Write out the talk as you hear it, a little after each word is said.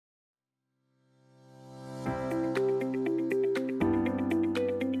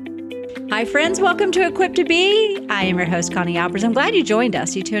Hi, friends. Welcome to Equipped to Be. I am your host, Connie Alpers. I'm glad you joined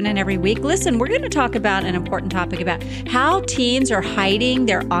us. You tune in every week. Listen, we're going to talk about an important topic about how teens are hiding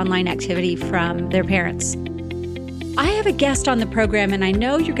their online activity from their parents. I have a guest on the program, and I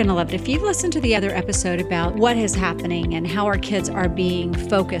know you're going to love it. If you've listened to the other episode about what is happening and how our kids are being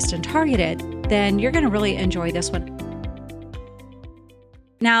focused and targeted, then you're going to really enjoy this one.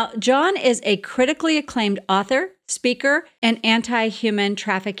 Now, John is a critically acclaimed author, speaker, and anti-human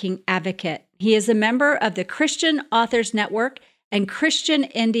trafficking advocate. He is a member of the Christian Authors Network and Christian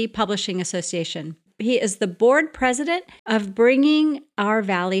Indie Publishing Association. He is the board president of Bringing Our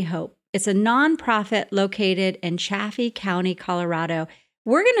Valley Hope. It's a nonprofit located in Chaffee County, Colorado.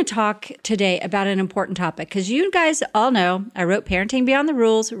 We're going to talk today about an important topic because you guys all know I wrote Parenting Beyond the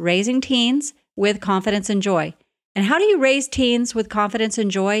Rules, Raising Teens with Confidence and Joy. And how do you raise teens with confidence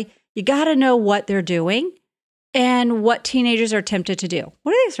and joy? You got to know what they're doing and what teenagers are tempted to do.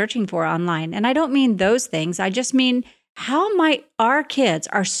 What are they searching for online? And I don't mean those things. I just mean how might our kids,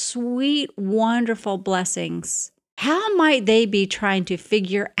 our sweet, wonderful blessings, how might they be trying to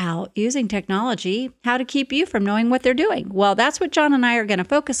figure out using technology how to keep you from knowing what they're doing? Well, that's what John and I are going to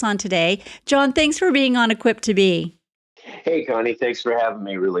focus on today. John, thanks for being on Equipped to Be. Hey, Connie, thanks for having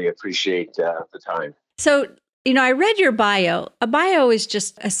me. Really appreciate the time. So, I read your bio. A bio is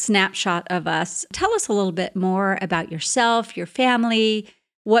just a snapshot of us. Tell us a little bit more about yourself, your family,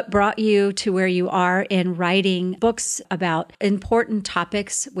 what brought you to where you are in writing books about important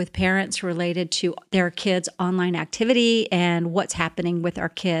topics with parents related to their kids' online activity and what's happening with our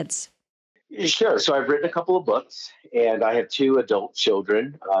kids. Sure. So I've written a couple of books, and I have two adult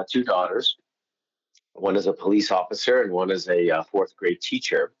children, two daughters. One is a police officer and one is a fourth grade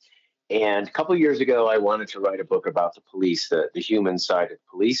teacher. And a couple of years ago, I wanted to write a book about the police, the human side of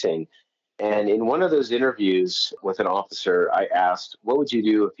policing. And in one of those interviews with an officer, I asked, what would you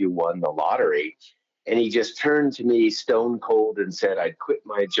do if you won the lottery? And he just turned to me stone cold and said, I'd quit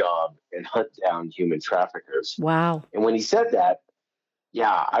my job and hunt down human traffickers. Wow. And when he said that,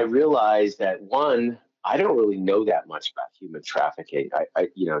 I realized that one, I don't really know that much about human trafficking.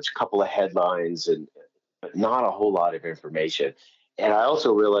 It's a couple of headlines but not a whole lot of information. And I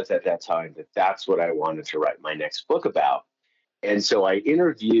also realized at that time that that's what I wanted to write my next book about. And so I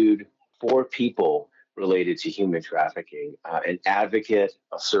interviewed 4 people related to human trafficking, an advocate,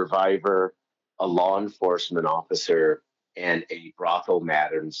 a survivor, a law enforcement officer, and a brothel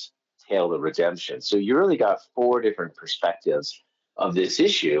madam's tale of redemption. So you really got 4 different perspectives of this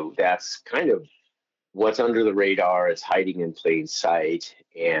issue. That's kind of what's under the radar. It's hiding in plain sight.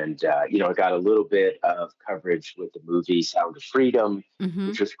 And, I got a little bit of coverage with the movie Sound of Freedom,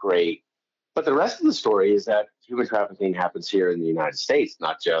 which was great. But the rest of the story is that human trafficking happens here in the United States,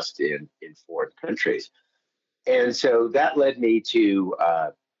 not just in foreign countries. And so that led me to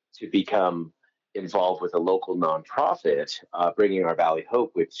become involved with a local nonprofit, Bringing Our Valley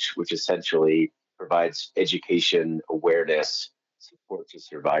Hope, which essentially provides education, awareness, support to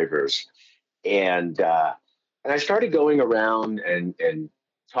survivors. And I started going around and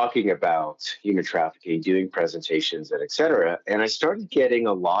talking about human trafficking, doing presentations, and et cetera. And I started getting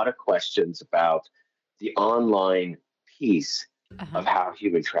a lot of questions about the online piece of how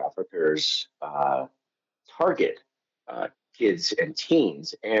human traffickers target kids and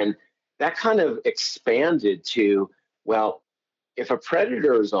teens. And that kind of expanded to, well, if a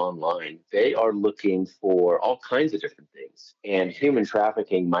predator is online, they are looking for all kinds of different things. And human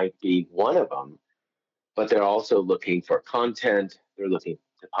trafficking might be one of them, but they're also looking for content. They're looking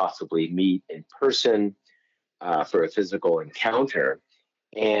to possibly meet in person for a physical encounter.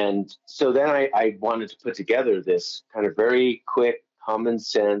 And so then I wanted to put together this kind of very quick, common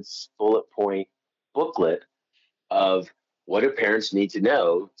sense, bullet point booklet of what do parents need to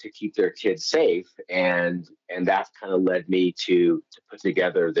know to keep their kids safe. And that kind of led me to put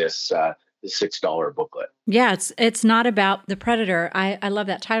together this $6 booklet. Yeah, it's not about the predator. I love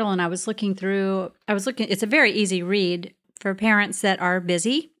that title. And I was looking, it's a very easy read for parents that are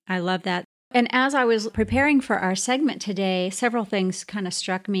busy. I love that. And as I was preparing for our segment today, several things kind of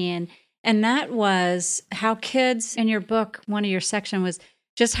struck me. And that was how kids in your book, one of your section was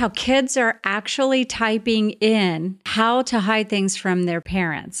just how kids are actually typing in how to hide things from their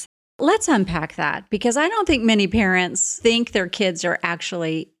parents. Let's unpack that because I don't think many parents think their kids are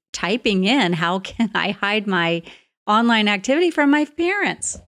actually typing in, how can I hide my online activity from my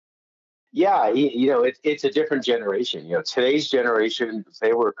parents? Yeah, it's a different generation. Today's generation,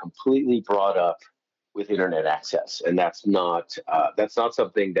 they were completely brought up with internet access, and that's not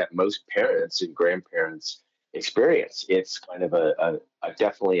something that most parents and grandparents experience. It's kind of a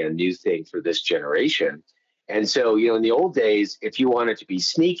definitely a new thing for this generation. And so, in the old days, if you wanted to be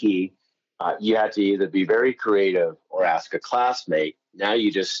sneaky, You had to either be very creative or ask a classmate. Now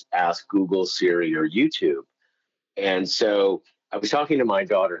you just ask Google, Siri, or YouTube. And so I was talking to my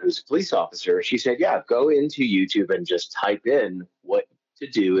daughter, who's a police officer. She said, yeah, go into YouTube and just type in what to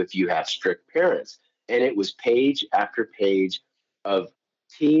do if you have strict parents. And it was page after page of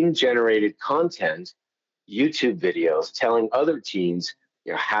teen generated content, YouTube videos telling other teens,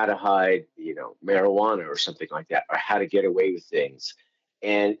 how to hide, marijuana or something like that, or how to get away with things.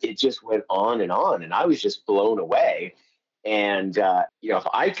 And it just went on and on. And I was just blown away. And, if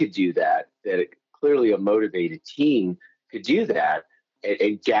I could do that, clearly a motivated teen could do that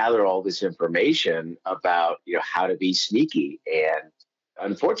and gather all this information about, how to be sneaky. And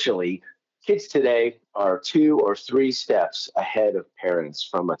unfortunately, kids today are 2 or 3 steps ahead of parents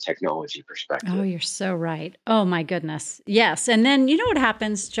from a technology Oh, perspective. you're so right. Oh, my goodness. Yes. And then you know what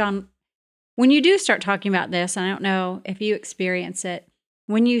happens, John, when you do start talking about this, and I don't know if you experience it,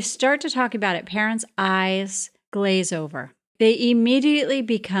 when you start to talk about it, parents' eyes glaze over. They immediately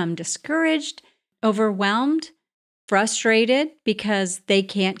become discouraged, overwhelmed, frustrated because they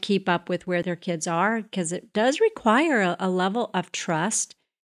can't keep up with where their kids are, because it does require a level of trust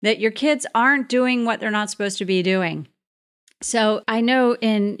that your kids aren't doing what they're not supposed to be doing. So I know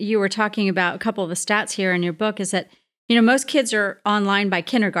you were talking about a couple of the stats here in your book is that, most kids are online by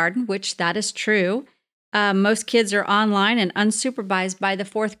kindergarten, which that is true. Most kids are online and unsupervised by the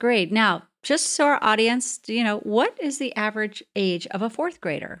fourth grade. Now, just so our audience, what is the average age of a fourth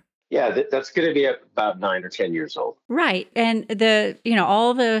grader? Yeah, that's going to be about 9 or 10 years old. Right. And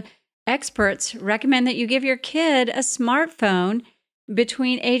all the experts recommend that you give your kid a smartphone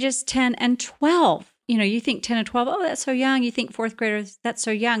between ages 10 and 12. You think 10 and 12, oh, that's so young. You think fourth graders, that's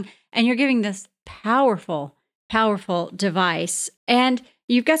so young. And you're giving this powerful, powerful device. And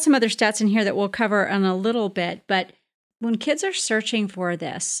you've got some other stats in here that we'll cover in a little bit. But when kids are searching for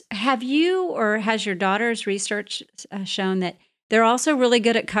this, have you or has your daughter's research shown that they're also really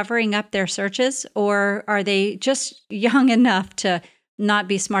good at covering up their searches, or are they just young enough to not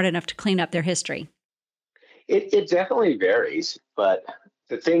be smart enough to clean up their history? It definitely varies, but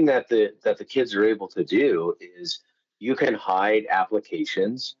the thing that the kids are able to do is you can hide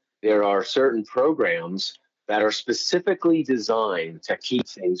applications. There are certain programs that are specifically designed to keep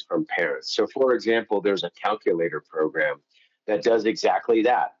things from parents. So, for example, there's a calculator program that does exactly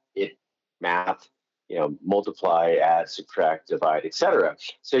that. It math, multiply, add, subtract, divide, etc.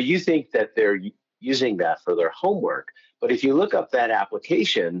 So you think that they're using that for their homework, but if you look up that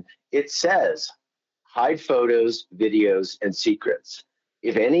application, it says hide photos, videos, and secrets.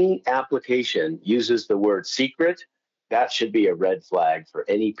 If any application uses the word secret, that should be a red flag for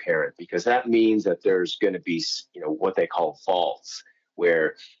any parent because that means that there's going to be, what they call vaults,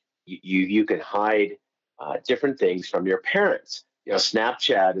 where you can hide different things from your parents.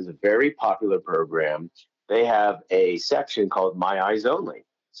 Snapchat is a very popular program. They have a section called My Eyes Only.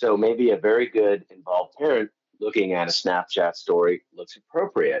 So maybe a very good involved parent looking at a Snapchat story looks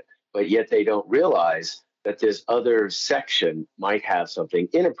appropriate, but yet they don't realize that this other section might have something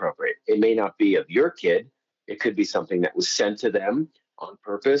inappropriate. It may not be of your kid. It could be something that was sent to them on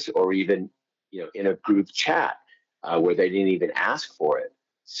purpose, or even, in a group chat where they didn't even ask for it.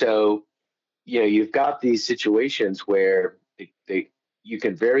 So, you've got these situations where you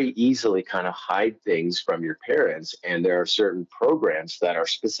can very easily kind of hide things from your parents, and there are certain programs that are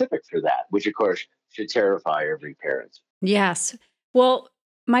specific for that, which of course should terrify every parent. Yes. Well,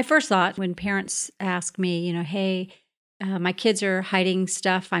 my first thought when parents ask me, hey, my kids are hiding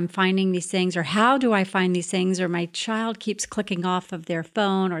stuff, I'm finding these things, or how do I find these things, or my child keeps clicking off of their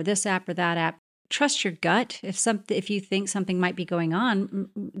phone or this app or that app. Trust your gut. If you think something might be going on,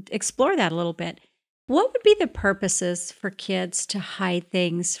 explore that a little bit. What would be the purposes for kids to hide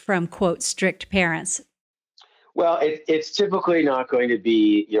things from, quote, strict parents? Well, it's typically not going to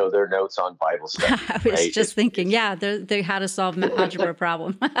be, their notes on Bible study, I was right? just thinking, yeah, the how to solve algebra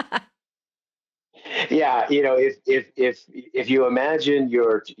problem. Yeah, if you imagine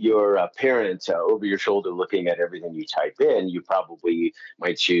your parent over your shoulder looking at everything you type in, you probably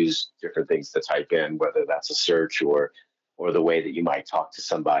might choose different things to type in, whether that's a search or the way that you might talk to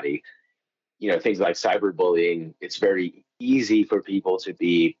somebody. Things like cyberbullying. It's very easy for people to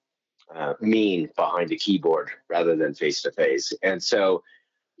be mean behind a keyboard rather than face to face, and so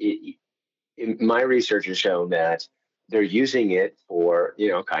it, my research has shown that they're using it for,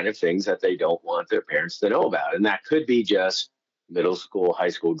 kind of things that they don't want their parents to know about. And that could be just middle school, high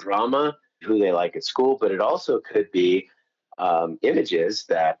school drama, who they like at school, but it also could be images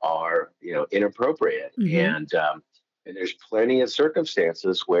that are, inappropriate. Hmm. And there's plenty of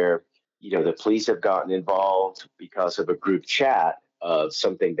circumstances where, the police have gotten involved because of a group chat of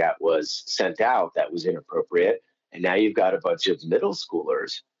something that was sent out that was inappropriate. And now you've got a bunch of middle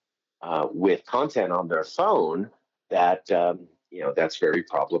schoolers with content on their phone that, that's very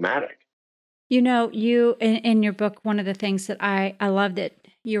problematic. You in your book, one of the things that I love that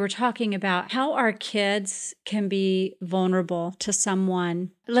you were talking about how our kids can be vulnerable to someone,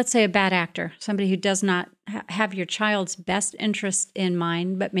 let's say a bad actor, somebody who does not have your child's best interest in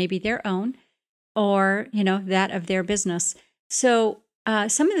mind, but maybe their own or, that of their business. So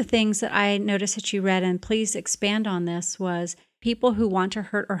some of the things that I noticed that you read, and please expand on this, was people who want to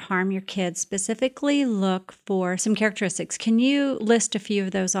hurt or harm your kids specifically look for some characteristics. Can you list a few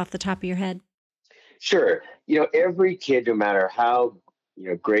of those off the top of your head? Sure. Every kid, no matter how,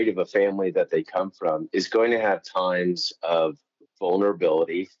 great of a family that they come from, is going to have times of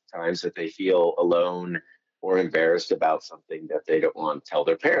vulnerability, times that they feel alone or embarrassed about something that they don't want to tell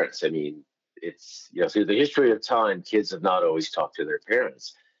their parents. I mean, it's, through the history of time, kids have not always talked to their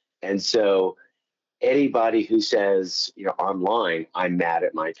parents. And so anybody who says, online, I'm mad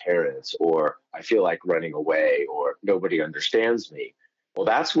at my parents, or I feel like running away, or nobody understands me, well,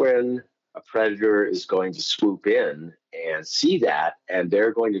 that's when a predator is going to swoop in and see that, and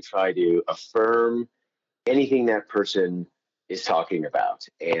they're going to try to affirm anything that person is talking about.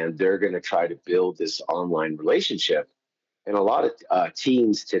 And they're going to try to build this online relationship. And a lot of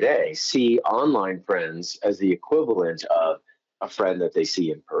teens today see online friends as the equivalent of a friend that they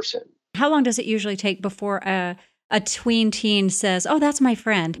see in person. How long does it usually take before a tween teen says, "Oh, that's my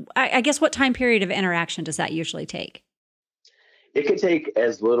friend"? I guess what time period of interaction does that usually take? It can take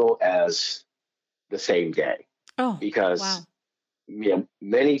as little as the same day Oh, because wow.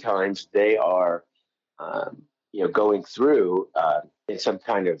 many times they are going through in some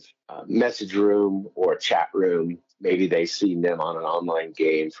kind of message room or chat room. Maybe they've seen them on an online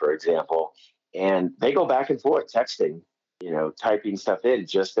game, for example, and they go back and forth texting, typing stuff in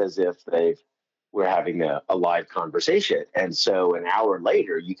just as if we're having a live conversation. And so an hour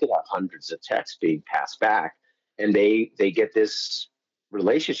later, you could have hundreds of texts being passed back, and they get this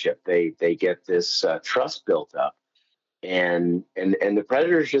relationship. They get this trust built up, and the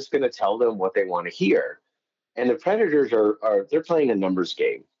predator is just going to tell them what they want to hear. And the predators are they're playing a numbers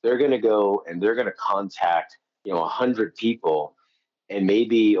game. They're going to go and they're going to contact 100 people, and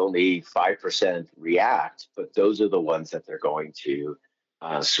maybe only 5% react, but those are the ones that they're going to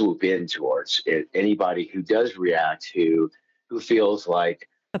swoop in towards. Anybody who does react, who feels like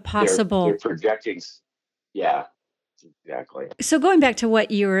A they're possible. projecting. Yeah, exactly. So going back to what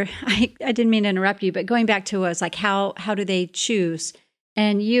you were, I didn't mean to interrupt you, but going back to was like how do they choose?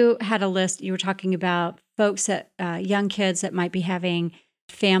 And you had a list. You were talking about folks that young kids that might be having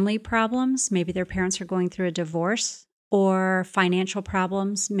family problems. Maybe their parents are going through a divorce or financial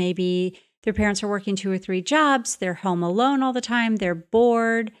problems. Maybe their parents are working two or three jobs. They're home alone all the time. They're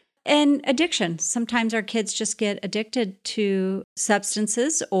bored. And addiction. Sometimes our kids just get addicted to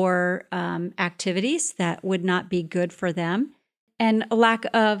substances or activities that would not be good for them, and a lack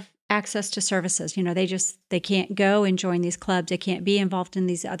of access to services. They can't go and join these clubs. They can't be involved in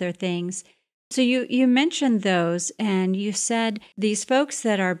these other things. So you mentioned those, and you said these folks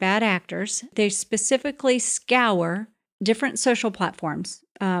that are bad actors, they specifically scour different social platforms,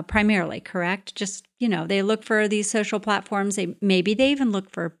 primarily, correct? Just, they look for these social platforms. Maybe they even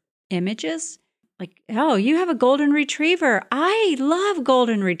look for images like, oh, you have a golden retriever. I love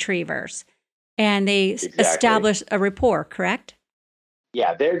golden retrievers. And they Exactly. establish a rapport, correct?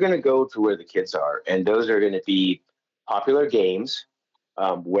 Yeah, they're going to go to where the kids are, and those are going to be popular games,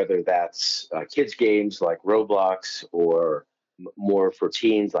 whether that's kids games like Roblox or more for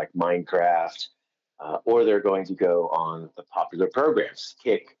teens like Minecraft, or they're going to go on the popular programs,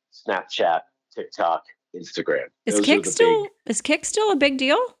 Kick, Snapchat, TikTok, Instagram. Those are the big. Is Kick still a big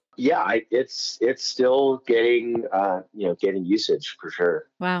deal? Yeah, it's still getting getting usage for sure.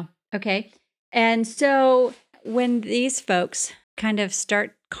 Wow. Okay. And so when these folks kind of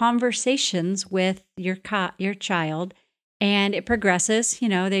start conversations with your child and it progresses,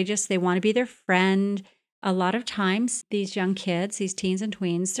 they want to be their friend. A lot of times these young kids, these teens and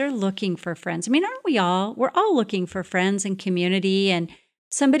tweens, they're looking for friends. I mean, aren't we all? We're all looking for friends and community and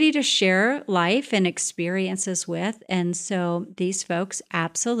somebody to share life and experiences with. And so these folks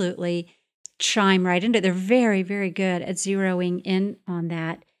absolutely chime right into it. They're very, very good at zeroing in on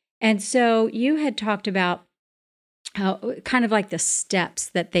that. And so you had talked about how kind of like the steps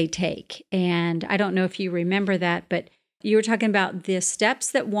that they take. And I don't know if you remember that, but you were talking about the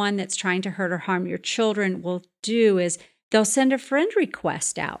steps that one that's trying to hurt or harm your children will do is they'll send a friend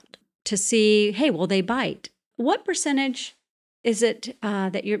request out to see, hey, will they bite? What percentage is it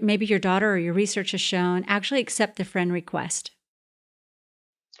that maybe your daughter or your research has shown actually accept the friend request?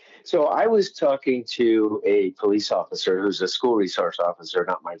 So I was talking to a police officer who's a school resource officer,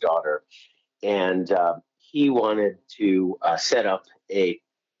 not my daughter, and he wanted to set up a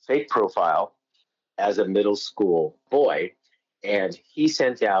fake profile as a middle school boy. And he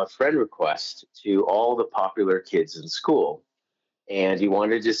sent out friend requests to all the popular kids in school. And he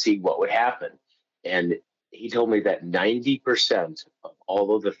wanted to see what would happen. And he told me that 90% of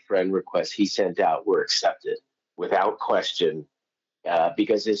all of the friend requests he sent out were accepted without question,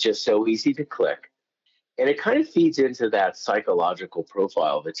 because it's just so easy to click. And it kind of feeds into that psychological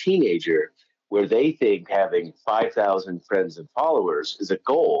profile of a teenager where they think having 5,000 friends and followers is a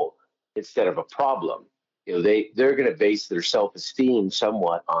goal instead of a problem. They're going to base their self-esteem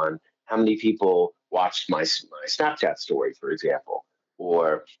somewhat on how many people watched my Snapchat story, for example,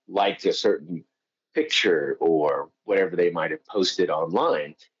 or liked a certain picture or whatever they might have posted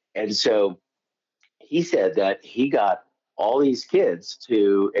online. And so he said that he got all these kids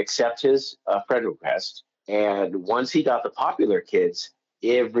to accept his friend request. And once he got the popular kids,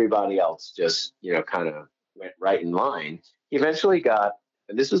 everybody else just, kind of went right in line. He eventually got,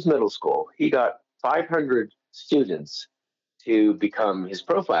 and this was middle school, he got 500 students to become his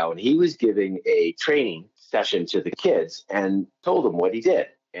profile. And he was giving a training session to the kids and told them what he did.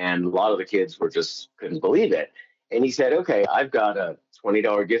 And a lot of the kids were just couldn't believe it. And he said, okay, I've got a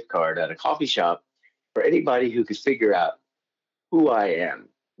 $20 gift card at a coffee shop for anybody who could figure out who I am,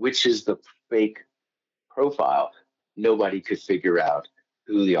 which is the fake profile. Nobody could figure out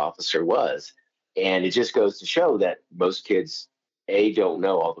who the officer was. And it just goes to show that most kids, A, don't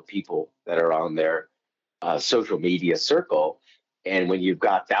know all the people that are on their social media circle. And when you've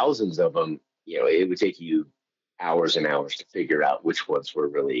got thousands of them, it would take you hours and hours to figure out which ones were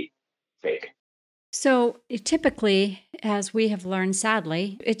really fake. So it typically, as we have learned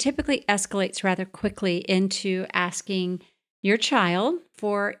sadly, it typically escalates rather quickly into asking your child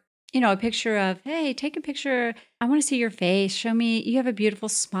for, a picture of, hey, take a picture. I want to see your face. Show me you have a beautiful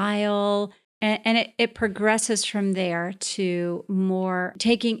smile. And it progresses from there to more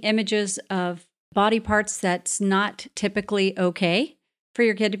taking images of body parts that's not typically okay for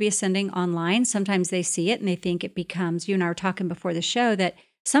your kid to be sending online. Sometimes they see it and they think it becomes, you and I were talking before the show, that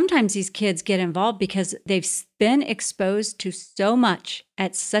sometimes these kids get involved because they've been exposed to so much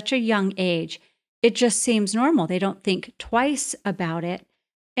at such a young age. It just seems normal. They don't think twice about it.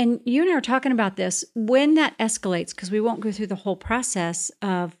 And you and I were talking about this when that escalates, because we won't go through the whole process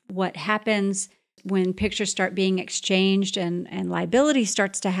of what happens when pictures start being exchanged and liability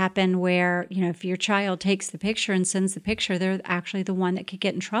starts to happen where, if your child takes the picture and sends the picture, they're actually the one that could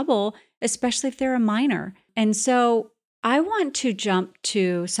get in trouble, especially if they're a minor. And so I want to jump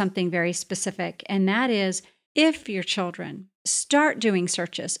to something very specific, and that is if your children start doing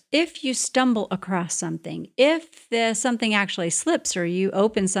searches, if you stumble across something, if something actually slips or you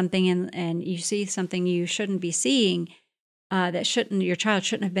open something and you see something you shouldn't be seeing, your child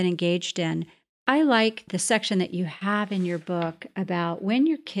shouldn't have been engaged in. I like the section that you have in your book about when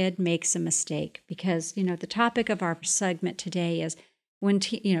your kid makes a mistake, because, the topic of our segment today is when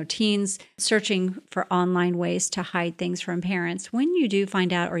teens searching for online ways to hide things from parents. When you do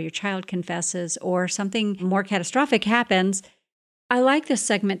find out, or your child confesses, or something more catastrophic happens, I like this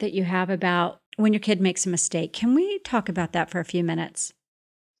segment that you have about when your kid makes a mistake. Can we talk about that for a few minutes?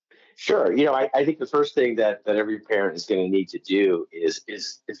 Sure. I think the first thing that every parent is going to need to do is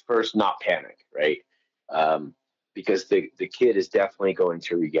first not panic, right? Because the kid is definitely going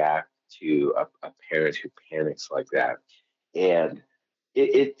to react to a parent who panics like that. And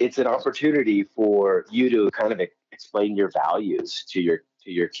it's an opportunity for you to kind of explain your values to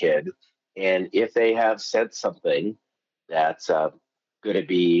your kid. And if they have said something that's going to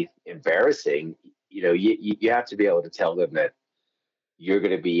be embarrassing, you have to be able to tell them that you're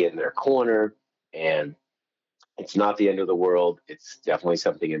going to be in their corner, and it's not the end of the world. It's definitely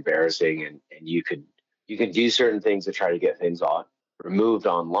something embarrassing, and you can do certain things to try to get things removed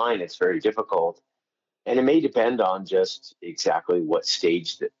online. It's very difficult, and it may depend on just exactly what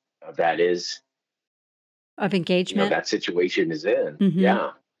stage of that is, Of engagement? that situation is in. Mm-hmm.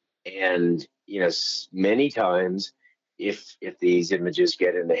 Yeah. And many times, if these images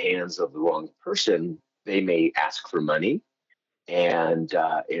get in the hands of the wrong person, they may ask for money. And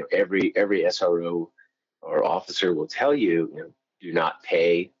every SRO or officer will tell you, do not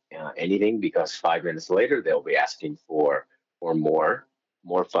pay anything, because 5 minutes later they'll be asking for more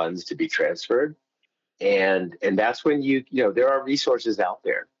funds to be transferred. And that's when there are resources out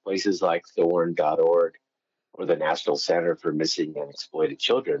there, places like thorn.org or the National Center for Missing and Exploited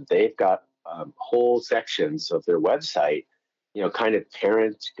Children. They've got whole sections of their website, kind of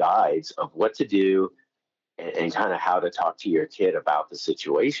parent guides of what to do and kind of how to talk to your kid about the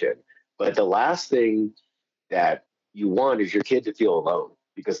situation. But the last thing that you want is your kid to feel alone,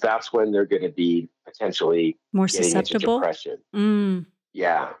 because that's when they're going to be potentially More getting into susceptible? depression. Mm,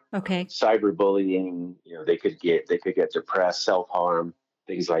 Yeah, okay. cyberbullying. They could get depressed, self harm,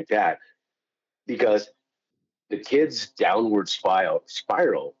 things like that, because the kid's downward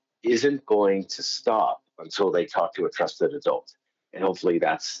spiral isn't going to stop until they talk to a trusted adult, and hopefully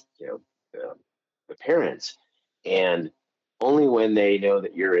that's the parents. And only when they know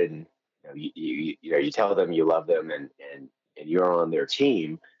that you're in, you tell them you love them, and you're on their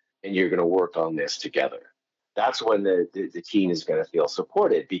team, and you're going to work on this together. That's when the teen is going to feel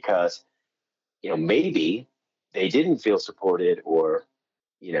supported, because maybe they didn't feel supported, or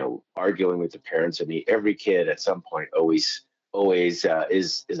arguing with the parents. I mean, every kid at some point always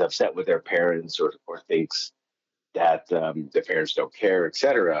is upset with their parents, or thinks that the parents don't care,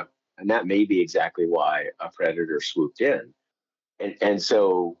 etc. And that may be exactly why a predator swooped in. And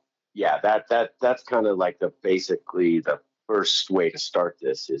so, yeah, that's kind of like basically the first way to start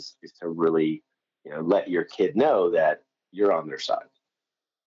this is to really let your kid know that you're on their side.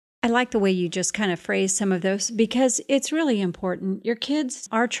 I like the way you just kind of phrase some of those because it's really important. Your kids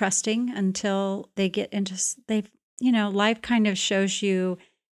are trusting until they get into, life kind of shows you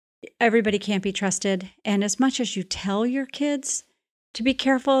everybody can't be trusted. And as much as you tell your kids to be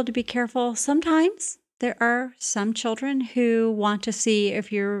careful, sometimes there are some children who want to see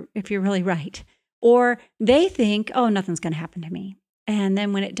if you're really right. Or they think, oh, nothing's going to happen to me. And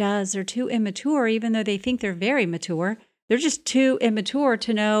then when it does, they're too immature, even though they think they're very mature. They're just too immature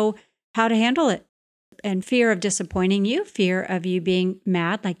to know how to handle it. And fear of disappointing you, fear of you being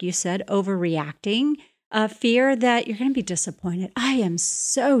mad, like you said, overreacting, fear that you're going to be disappointed. I am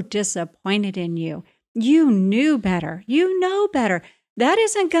so disappointed in you. You knew better. You know better. That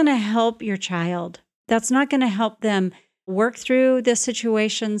isn't going to help your child. That's not going to help them work through the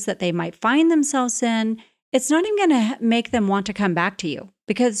situations that they might find themselves in. It's not even going to make them want to come back to you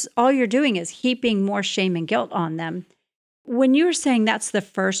because all you're doing is heaping more shame and guilt on them. When you were saying that's the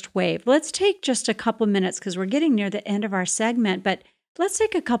first wave, let's take just a couple minutes because we're getting near the end of our segment, but let's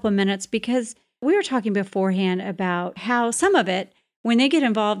take a couple minutes because we were talking beforehand about how some of it, when they get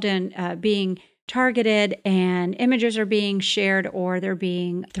involved in being targeted and images are being shared or they're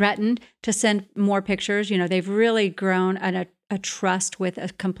being threatened to send more pictures, they've really grown a trust with a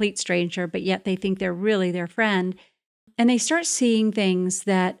complete stranger, but yet they think they're really their friend. And they start seeing things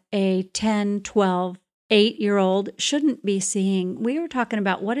that a 10, 12, 8-year-old shouldn't be seeing. We were talking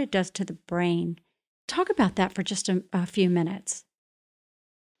about what it does to the brain. Talk about that for just a few minutes.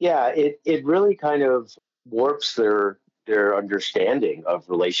 Yeah, it really kind of warps their understanding of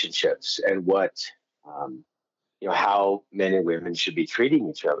relationships, and um, how men and women should be treating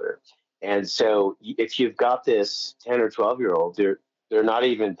each other. And so, if you've got this 10 or 12 year old, they're not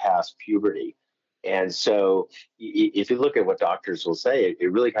even past puberty. And so, if you look at what doctors will say,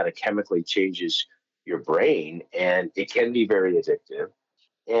 it really kind of chemically changes your brain, and it can be very addictive.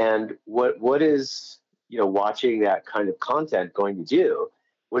 And what is watching that kind of content going to do?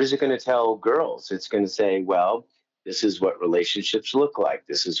 What is it going to tell girls? It's going to say, well, this is what relationships look like.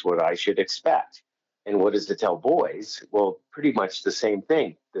 This is what I should expect. And what does it tell boys? Well, pretty much the same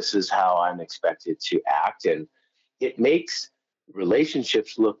thing. This is how I'm expected to act. And it makes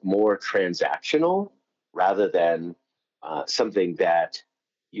relationships look more transactional rather than something that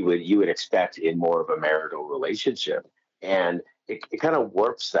you would expect in more of a marital relationship. And it kind of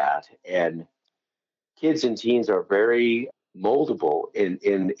warps that. And kids and teens are very moldable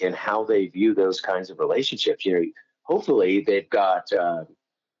in how they view those kinds of relationships. Hopefully they've got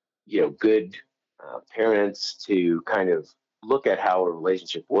good parents to kind of look at how a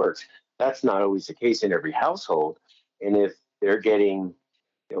relationship works. That's not always the case in every household. And if they're getting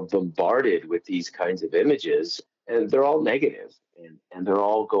bombarded with these kinds of images, and they're all negative, and they're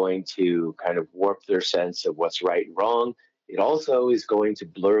all going to kind of warp their sense of what's right and wrong. It also is going to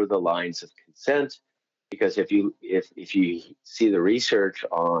blur the lines of consent, because if you see the research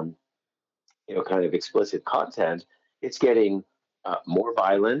on kind of explicit content, it's getting more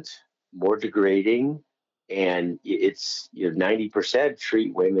violent, more degrading, and it's 90%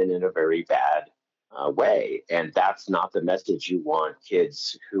 treat women in a very bad way, and that's not the message you want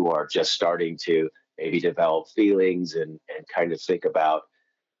kids who are just starting to maybe develop feelings and kind of think about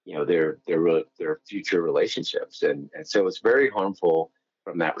their future relationships, and so it's very harmful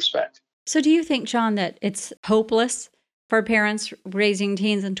from that respect. So, do you think, John, that it's hopeless for parents raising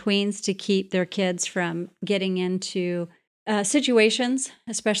teens and tweens to keep their kids from getting into situations,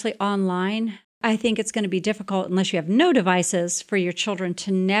 especially online? I think it's going to be difficult unless you have no devices for your children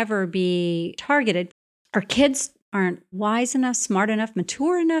to never be targeted. our kids aren't wise enough, smart enough,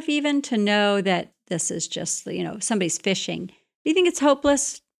 mature enough even to know that this is just, somebody's fishing. Do you think it's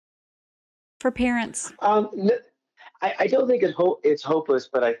hopeless for parents? I don't think it's hopeless,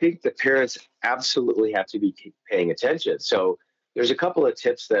 but I think the parents absolutely have to be paying attention. So there's a couple of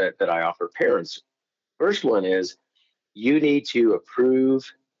tips that I offer parents. First one is you need to approve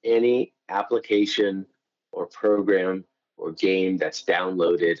any application or program or game that's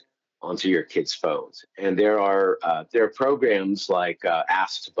downloaded onto your kids' phones. And there are programs like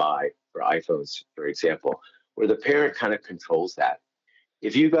Ask to Buy for iPhones, for example, where the parent kind of controls that.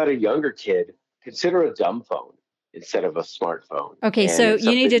 If you've got a younger kid, consider a dumb phone instead of a smartphone. Okay, And so it's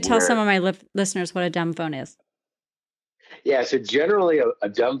you need something to tell some where of my listeners what a dumb phone is. Yeah, so generally a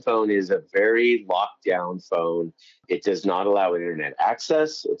dumb phone is a very locked down phone. It does not allow internet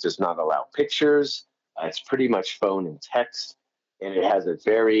access. It does not allow pictures. It's pretty much phone and text. And it has a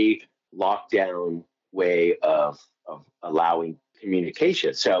very locked down way of allowing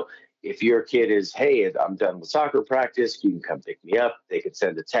communication. So if your kid is, hey, I'm done with soccer practice, you can come pick me up. They can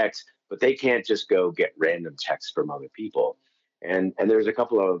send a text, but they can't just go get random texts from other people. And there's a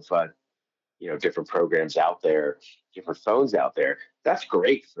couple of different programs out there, different phones out there. That's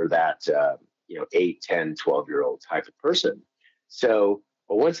great for that 8, 10, 12-year old type of person. So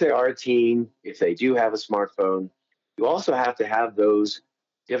but once they are a teen, if they do have a smartphone, you also have to have those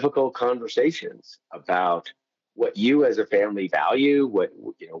difficult conversations about what you as a family value,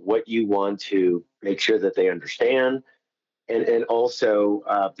 what you want to make sure that they understand, and also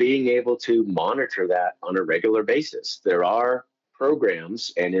being able to monitor that on a regular basis. There are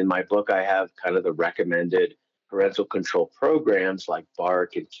programs, and in my book, I have kind of the recommended parental control programs like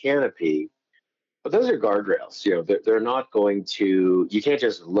Bark and Canopy, but those are guardrails. They're not going to, you can't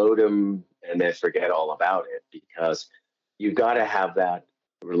just load them and then forget all about it, because you've got to have that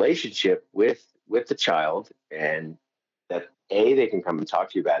relationship with the child, and that A, they can come and talk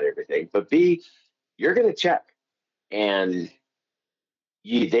to you about everything, but B, you're going to check. And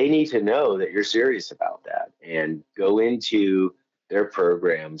they need to know that you're serious about that, and go into their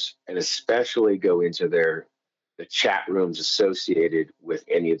programs, and especially go into the chat rooms associated with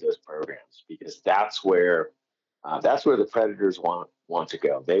any of those programs, because that's where the predators want to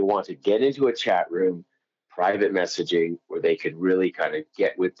go. They want to get into a chat room, private messaging, where they could really kind of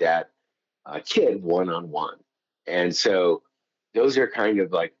get with that kid one on one. And so those are kind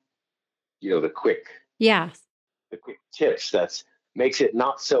of like the quick Yeah. the quick tips that's makes it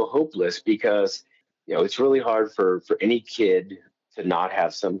not so hopeless, because it's really hard for any kid to not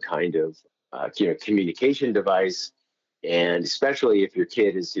have some kind of communication device, and especially if your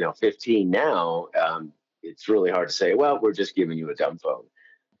kid is 15 now, it's really hard to say, well, we're just giving you a dumb phone.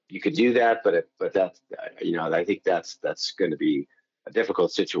 You could do that, but that's I think that's going to be a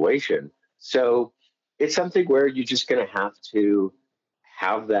difficult situation. So it's something where you're just going to have to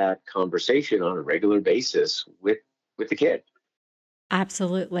have that conversation on a regular basis with the kid.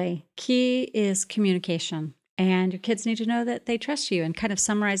 Absolutely. Key is communication. And your kids need to know that they trust you. And kind of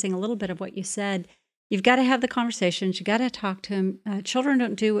summarizing a little bit of what you said, you've got to have the conversations. You got to talk to them. Children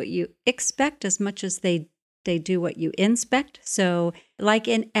don't do what you expect as much as they do what you inspect. So, like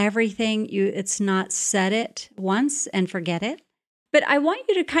in everything, it's not set it once and forget it. But I want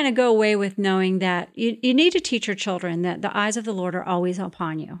you to kind of go away with knowing that you need to teach your children that the eyes of the Lord are always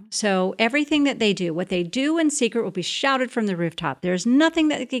upon you. So everything that they do, what they do in secret will be shouted from the rooftop. There's nothing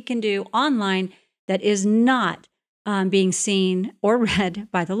that they can do online that is not being seen or read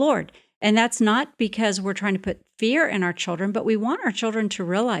by the Lord. And that's not because we're trying to put fear in our children, but we want our children to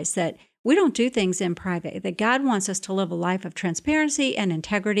realize that we don't do things in private, that God wants us to live a life of transparency and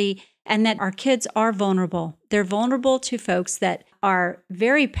integrity, and that our kids are vulnerable. They're vulnerable to folks that are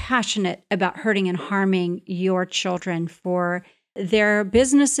very passionate about hurting and harming your children for their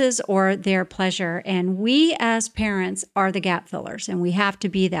businesses or their pleasure. And we as parents are the gap fillers, and we have to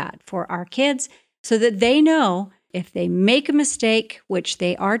be that for our kids so that they know if they make a mistake, which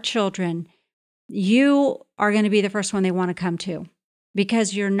they are children, you are going to be the first one they want to come to.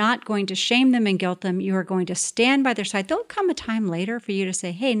 Because you're not going to shame them and guilt them. You are going to stand by their side. There'll come a time later for you to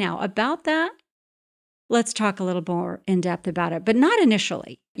say, hey, now about that, let's talk a little more in depth about it, but not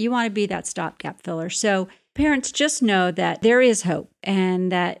initially. You want to be that stopgap filler. So parents, just know that there is hope, and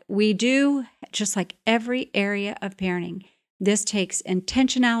that we do, just like every area of parenting, this takes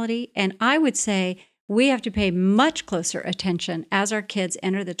intentionality. And I would say we have to pay much closer attention as our kids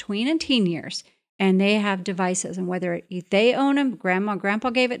enter the tween and teen years, and they have devices, and whether they own them, grandma, grandpa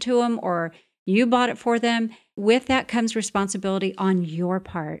gave it to them, or you bought it for them, with that comes responsibility on your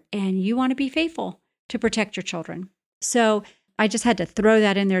part, and you want to be faithful to protect your children. So I just had to throw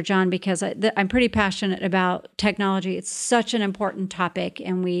that in there, John, because I'm pretty passionate about technology. It's such an important topic.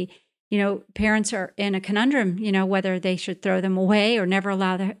 And parents are in a conundrum, whether they should throw them away or never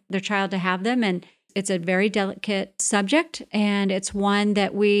allow their child to have them. And it's a very delicate subject. And it's one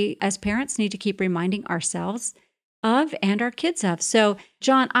that we as parents need to keep reminding ourselves of and our kids of. So,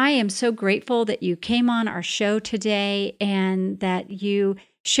 John, I am so grateful that you came on our show today and that you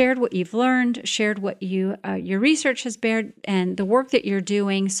shared what you've learned, shared what your research has bared, and the work that you're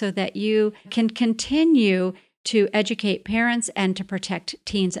doing so that you can continue to educate parents and to protect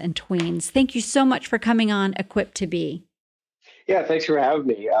teens and tweens. Thank you so much for coming on Equipped to Be. Yeah, thanks for having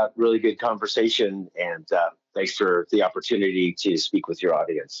me. Really good conversation, and thanks for the opportunity to speak with your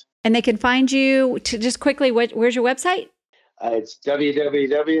audience. And they can find you, just quickly, where's your website? It's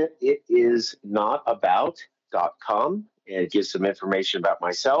www.itisnotabout.com, and it gives some information about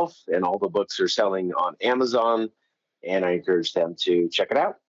myself, and all the books are selling on Amazon, and I encourage them to check it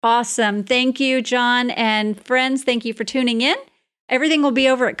out. Awesome. Thank you, John. And friends, thank you for tuning in. Everything will be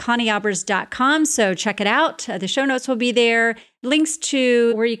over at ConnieAlbers.com, so check it out. The show notes will be there. Links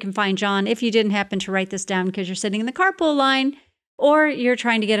to where you can find John if you didn't happen to write this down because you're sitting in the carpool line or you're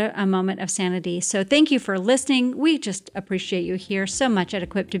trying to get a moment of sanity. So thank you for listening. We just appreciate you here so much at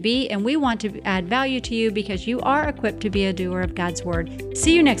Equipped to Be, and we want to add value to you because you are equipped to be a doer of God's Word.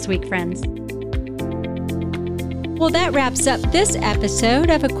 See you next week, friends. Well, that wraps up this episode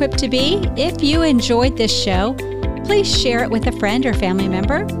of Equipped to Be. If you enjoyed this show, please share it with a friend or family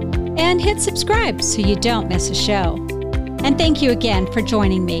member and hit subscribe so you don't miss a show. And thank you again for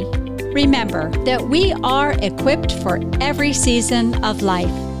joining me. Remember that we are equipped for every season of life.